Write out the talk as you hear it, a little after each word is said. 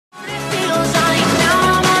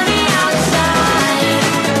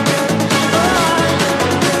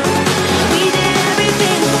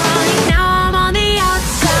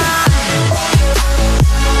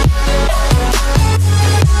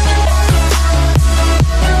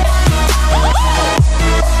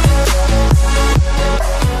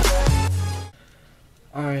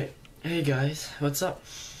What's up?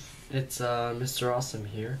 It's Mr. Awesome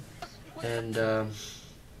here, and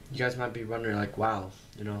you guys might be wondering, like, wow,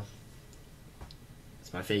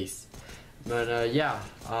 it's my face. But yeah,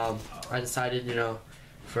 I decided,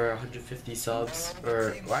 for 150 subs,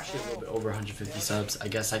 or well, actually a little bit over 150 subs, I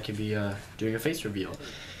guess I could be doing a face reveal.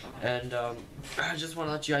 And I just want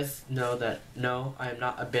to let you guys know that no, I am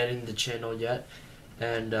not abandoning the channel yet,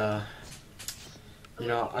 and I'm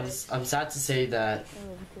sad to say that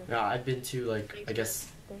I've been too, like, I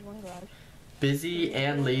guess, busy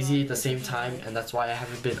and lazy at the same time, and that's why I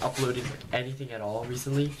haven't been uploading anything at all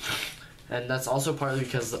recently. And that's also partly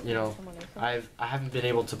because I haven't been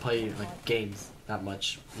able to play like games that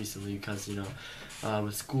much recently because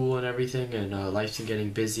with school and everything, and life's been getting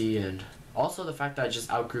busy, and also the fact that I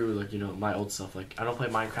just outgrew like my old stuff. Like I don't play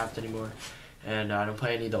Minecraft anymore, and I don't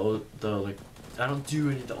play any of I don't do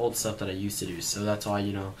any of the old stuff that I used to do. So that's why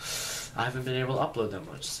I haven't been able to upload that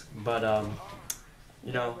much. But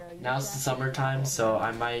now it's the summertime, so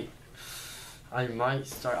I might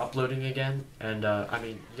start uploading again. And I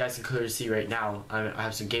mean, you guys can clearly see right now I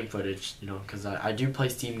have some game footage, because I do play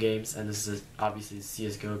Steam games, and this is obviously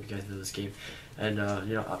CSGO, if you guys know this game. And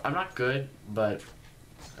I'm not good, but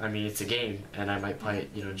I mean, it's a game, and I might play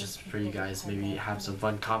it, just for you guys, maybe have some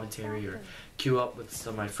fun commentary or queue up with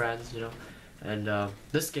some of my friends, And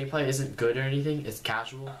this gameplay isn't good or anything, it's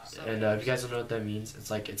casual, and if you guys don't know what that means,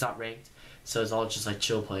 it's like, it's not ranked, so it's all just like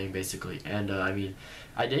chill playing basically. And I mean,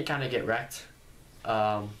 I did kind of get wrecked.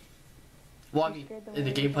 Well, I mean, in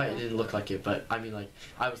the gameplay it didn't look like it, but I mean, like,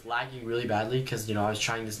 I was lagging really badly because I was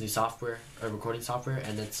trying this new software, recording software,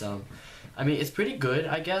 and it's I mean, it's pretty good,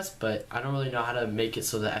 I guess, but I don't really know how to make it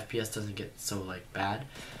so the FPS doesn't get so like bad.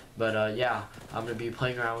 But yeah, I'm gonna be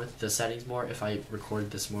playing around with the settings more if I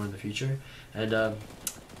record this more in the future. And the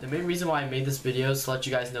main reason why I made this video is to let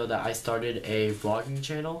you guys know that I started a vlogging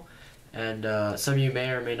channel, and some of you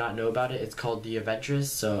may or may not know about it. It's called The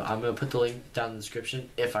Adventurous, so I'm gonna put the link down in the description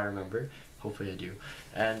if I remember. Hopefully I do.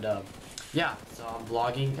 And yeah, so I'm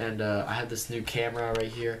vlogging, and I have this new camera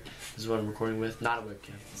right here. This is what I'm recording with, not a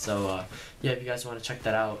webcam. So yeah, if you guys want to check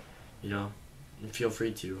that out, feel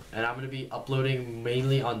free to. And I'm gonna be uploading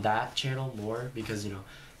mainly on that channel more because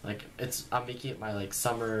like I'm making it my like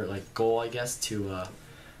summer like goal, I guess, to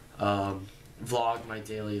vlog my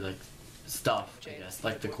daily like stuff, I guess,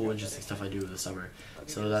 like the cool interesting stuff I do in the summer.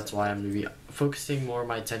 So that's why I'm gonna be focusing more of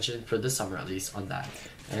my attention for this summer, at least, on that.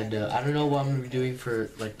 And I don't know what I'm gonna be doing for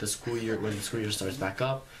like the school year, when the school year starts back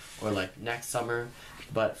up, or like next summer,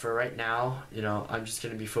 but for right now, I'm just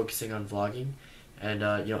gonna be focusing on vlogging. And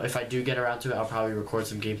if I do get around to it, I'll probably record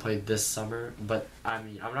some gameplay this summer. But I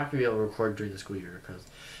mean, I'm not gonna be able to record during the school year because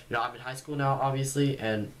I'm in high school now, obviously,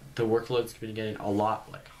 and the workload's been getting a lot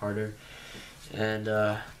like harder. And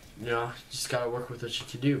just gotta work with what you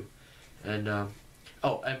can do. And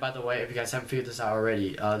oh, and by the way, if you guys haven't figured this out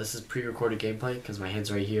already, this is pre-recorded gameplay because my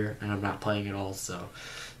hand's right here and I'm not playing at all. So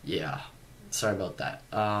yeah, sorry about that.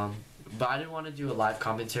 But I didn't want to do a live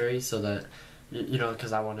commentary so that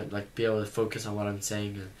because I want to like be able to focus on what I'm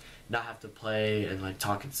saying and not have to play and like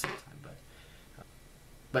talk at the same time.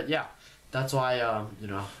 But yeah, that's why I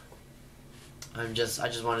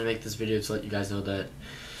just wanted to make this video to let you guys know that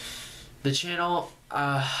the channel,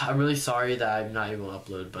 I'm really sorry that I'm not able to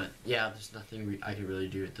upload, but yeah, there's nothing I can really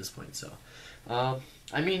do at this point. So I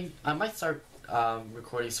mean, I might start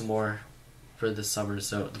recording some more for this summer,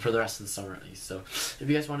 so for the rest of the summer at least. So if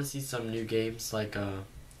you guys want to see some new games, like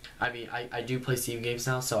I mean, I do play Steam games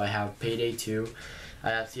now, so I have Payday 2,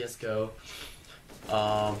 I have CSGO,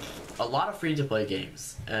 a lot of free-to-play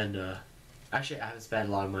games, and actually I haven't spent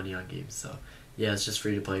a lot of money on games, so yeah, it's just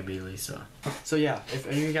free-to-play mainly. So yeah, if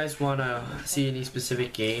any of you guys want to see any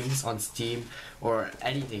specific games on Steam, or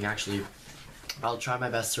anything actually, I'll try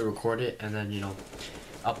my best to record it, and then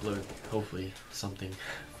upload, hopefully, something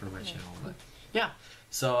for my channel. But yeah,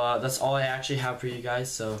 so that's all I actually have for you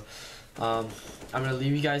guys. So I'm gonna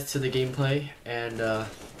leave you guys to the gameplay, and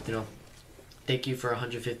thank you for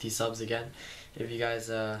 150 subs again. If you guys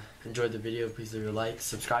enjoyed the video, please leave a like,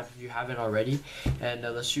 subscribe if you haven't already, and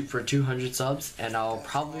let's shoot for 200 subs, and I'll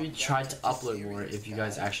probably try to upload more if you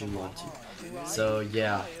guys actually want to. So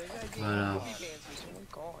yeah, but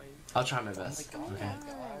I'll try my best. Okay,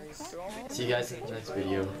 see you guys in the next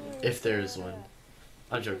video, if there is one.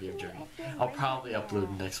 I'm joking, I'll probably upload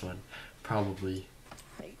the next one, probably.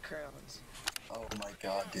 Crowns. Oh my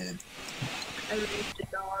god, dude. I raised a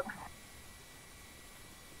dog.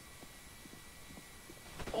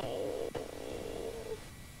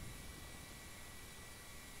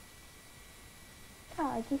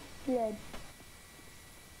 Ah, I just slid.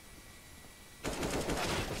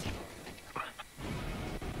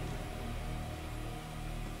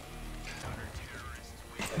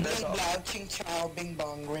 nice op. Loud, ching chow, bing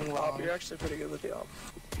bong, ring Op, long. you're actually pretty good with the op.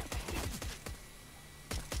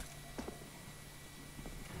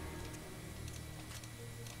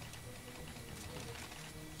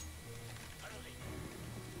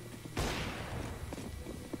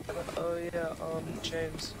 Oh yeah,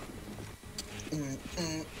 James.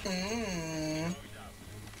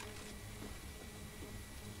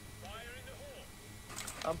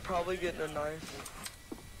 I'm probably getting a knife.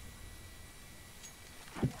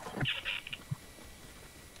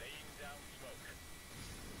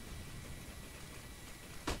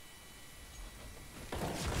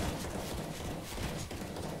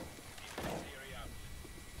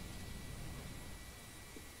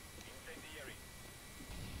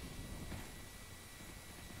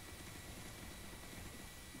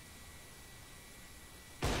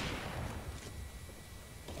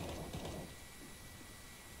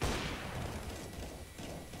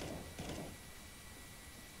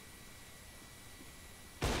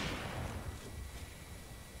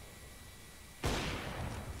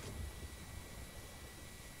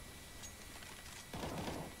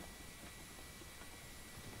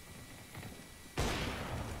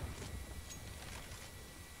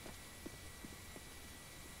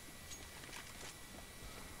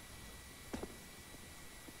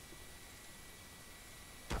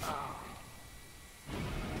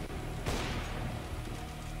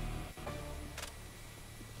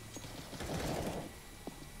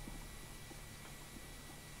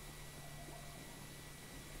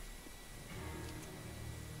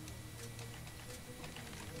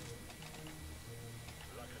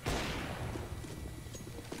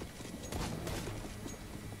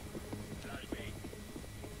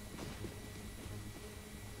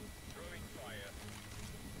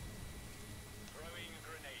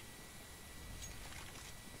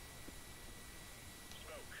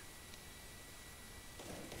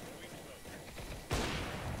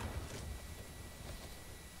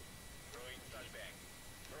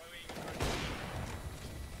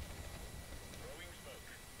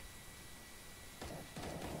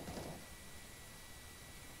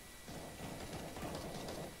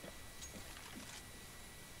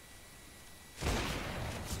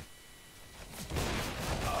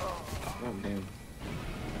 Oh, damn.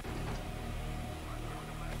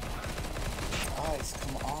 Guys,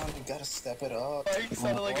 come on, you gotta step it up. Oh, you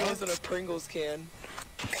sounded like it was in a Pringles can.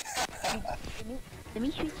 Let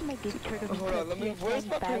me show you my good turtle. Hold on, where's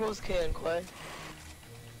my Pringles can, Clay?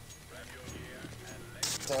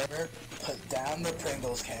 Sir, put down the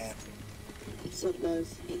Pringles can. What's up,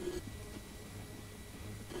 guys?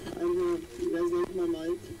 I'm here. You guys like my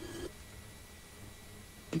mic?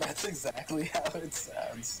 That's exactly how it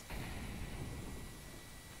sounds.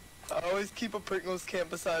 I always keep a Pringles can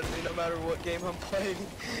beside me no matter what game I'm playing.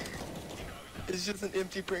 It's just an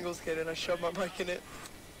empty Pringles can and I shove my mic in it.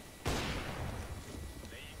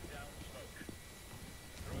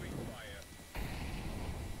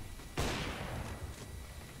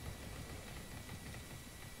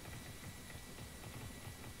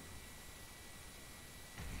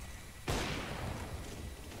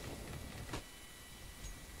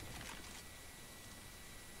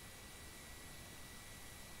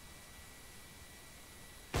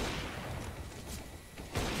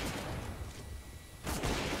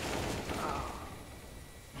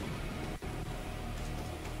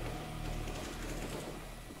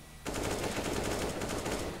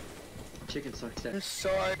 Chicken sucks that. I'm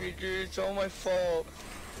sorry, dude. It's all my fault.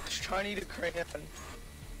 I was trying to eat a crayon.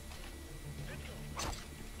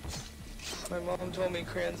 My mom told me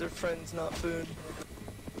crayons are friends, not food.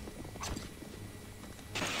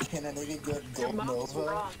 Can a nigga good Your Gold mom's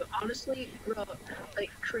Nova? wrong. Honestly, bro, like,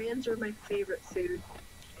 crayons are my favorite food.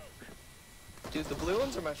 Dude, the blue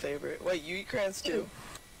ones are my favorite. Wait, you eat crayons too?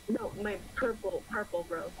 No, my purple,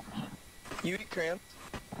 bro. You eat crayons?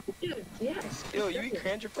 Dude, yes. Yo, you eat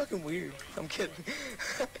crayons? You're fucking weird. I'm kidding.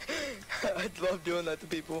 I'd love doing that to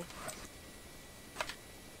people.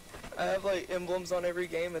 I have like emblems on every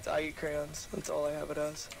game. It's I eat crayons. That's all I have it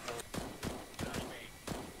as.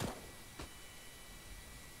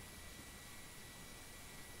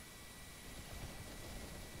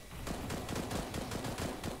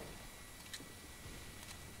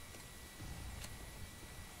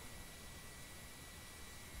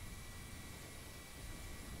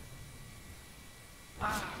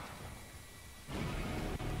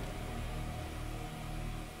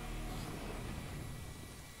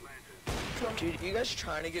 Dude, you guys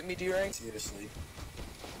trying to get me D rank? Seriously.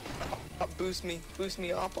 Boost me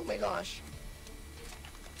up, oh my gosh.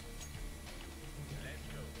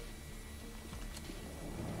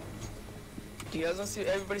 Do you guys want to see,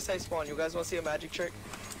 everybody say spawn, you guys want to see a magic trick?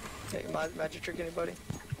 Hey, magic trick, anybody?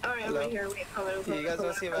 Alright, I'm Hello? right here. Wait, come on. Yeah, you guys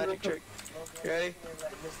want to see a magic trick? You ready?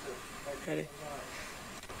 Ready?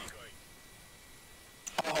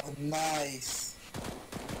 Oh, nice.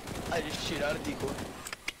 I just shoot out a decoy.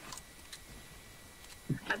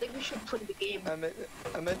 I think we should play the game.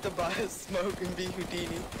 I meant to buy a smoke and be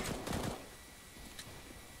Houdini.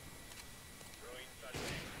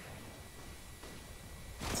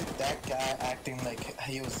 Dude, that guy acting like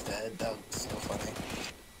he was dead, that was so funny.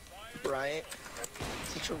 Right?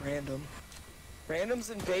 Such a random.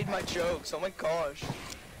 Randoms invade my jokes, oh my gosh.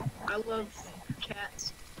 I love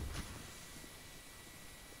cats.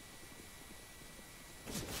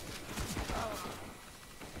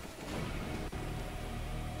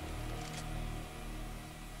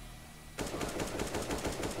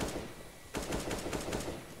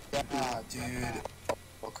 Yeah, dude.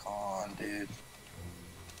 Oh, come on, dude.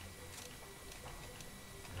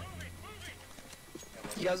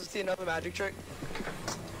 You guys will see another magic trick?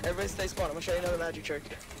 Everybody stay spawn, I'm gonna show you another magic trick.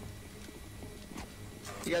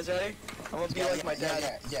 You guys ready? I'm gonna be like my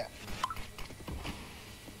dad. Yeah.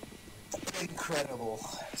 Incredible.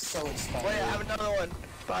 So inspiring. Wait, I have another one.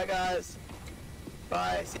 Bye, guys.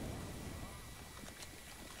 Bye.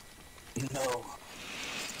 No.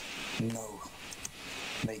 No.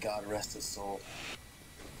 May God rest his soul.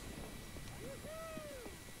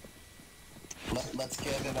 Let's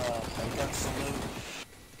get in a gun salute.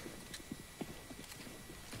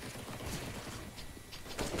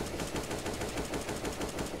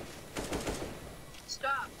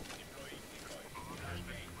 Stop.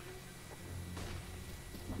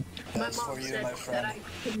 My That's mom for you, said my that friend. I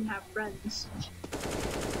couldn't have friends.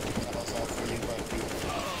 That was all for you, buddy.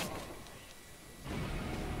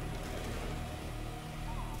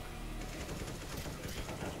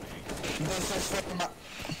 This is for my...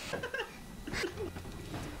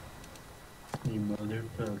 You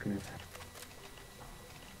motherfucker.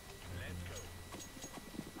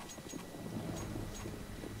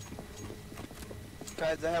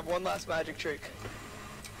 Guys, I have one last magic trick.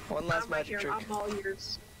 One last I'm right magic here. trick. I'm all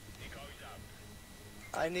yours.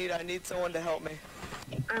 I need someone to help me.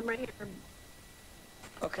 I'm right here.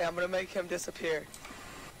 Okay, I'm gonna make him disappear.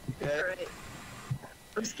 Okay? Alright.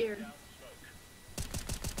 I'm scared.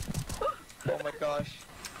 Oh my gosh.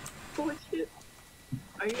 Holy shit.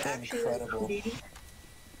 Are you actually like Incredible. Houdini?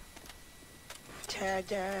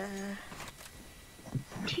 Ta-da.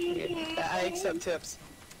 Yeah, I accept tips.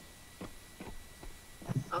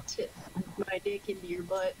 I'll tip my dick into your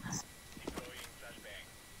butt.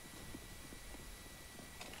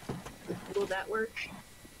 Will that work?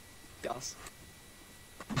 Yes.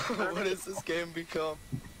 What has this game become?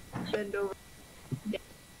 Bend over. Yeah.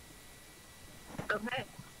 Oh, hey.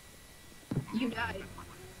 You died.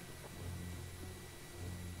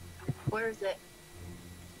 Where is it?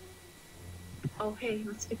 Oh, hey,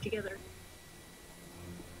 let's stick together.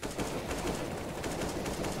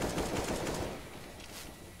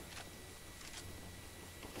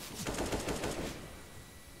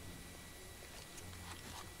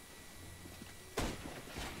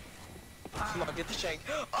 Come on, get the shank.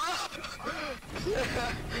 Ah! Dude,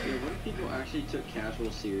 what if people actually took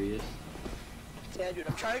casual serious? Yeah, dude,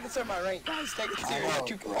 I'm trying to conserve my rank. Guys, take it I serious. know,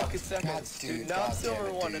 2 bro. fucking seconds, God, dude. dude, Now I'm God silver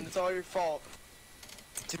damn it, 1, dude. and it's all your fault.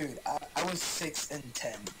 Dude, I was 6 and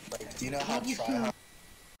 10. Like, do you know how try